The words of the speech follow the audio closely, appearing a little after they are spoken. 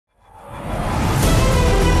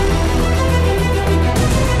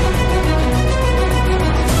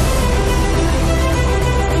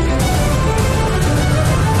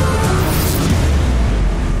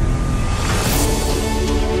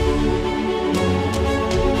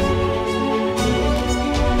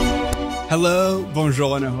Hello,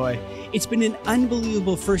 bonjour and ahoy. It's been an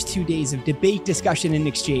unbelievable first 2 days of debate, discussion, and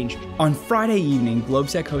exchange. On Friday evening,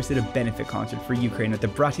 Globsec hosted a benefit concert for Ukraine at the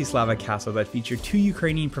Bratislava castle that featured 2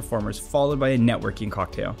 Ukrainian performers, followed by a networking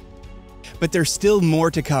cocktail. But there's still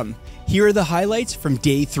more to come. Here are the highlights from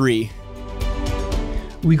day 3.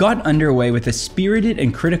 We got underway with a spirited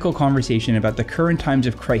and critical conversation about the current times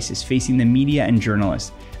of crisis facing the media and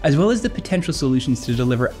journalists, as well as the potential solutions to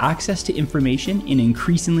deliver access to information in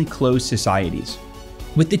increasingly closed societies.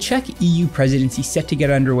 With the Czech EU presidency set to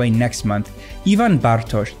get underway next month, Ivan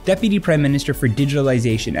Bartoš, Deputy Prime Minister for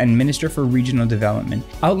Digitalization and Minister for Regional Development,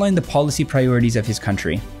 outlined the policy priorities of his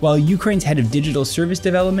country, while Ukraine's head of Digital Service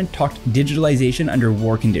Development talked digitalization under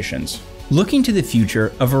war conditions. Looking to the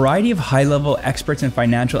future, a variety of high-level experts and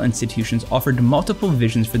financial institutions offered multiple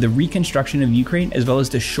visions for the reconstruction of Ukraine as well as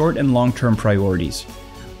the short and long-term priorities.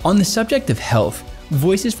 On the subject of health,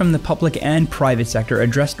 voices from the public and private sector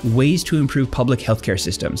addressed ways to improve public healthcare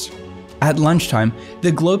systems. At lunchtime,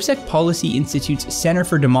 the Globsec Policy Institute's Center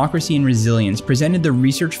for Democracy and Resilience presented the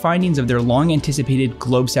research findings of their long-anticipated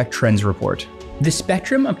Globsec Trends Report. The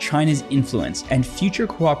spectrum of China's influence and future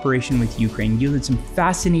cooperation with Ukraine yielded some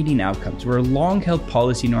fascinating outcomes where long-held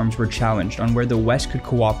policy norms were challenged on where the West could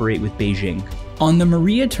cooperate with Beijing. On the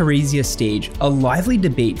Maria Theresia stage, a lively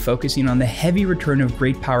debate focusing on the heavy return of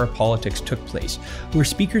great power politics took place, where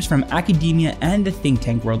speakers from academia and the think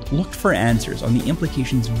tank world looked for answers on the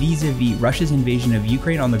implications vis-a-vis Russia's invasion of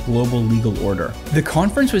Ukraine on the global legal order. The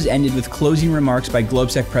conference was ended with closing remarks by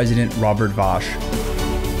Globsec President Robert Vasch.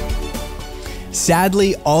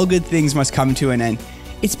 Sadly, all good things must come to an end.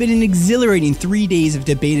 It's been an exhilarating 3 days of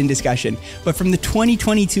debate and discussion, but from the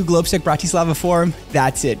 2022 Globsec Bratislava Forum,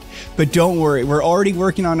 that's it. But don't worry, we're already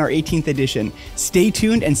working on our 18th edition. Stay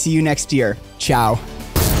tuned and see you next year. Ciao.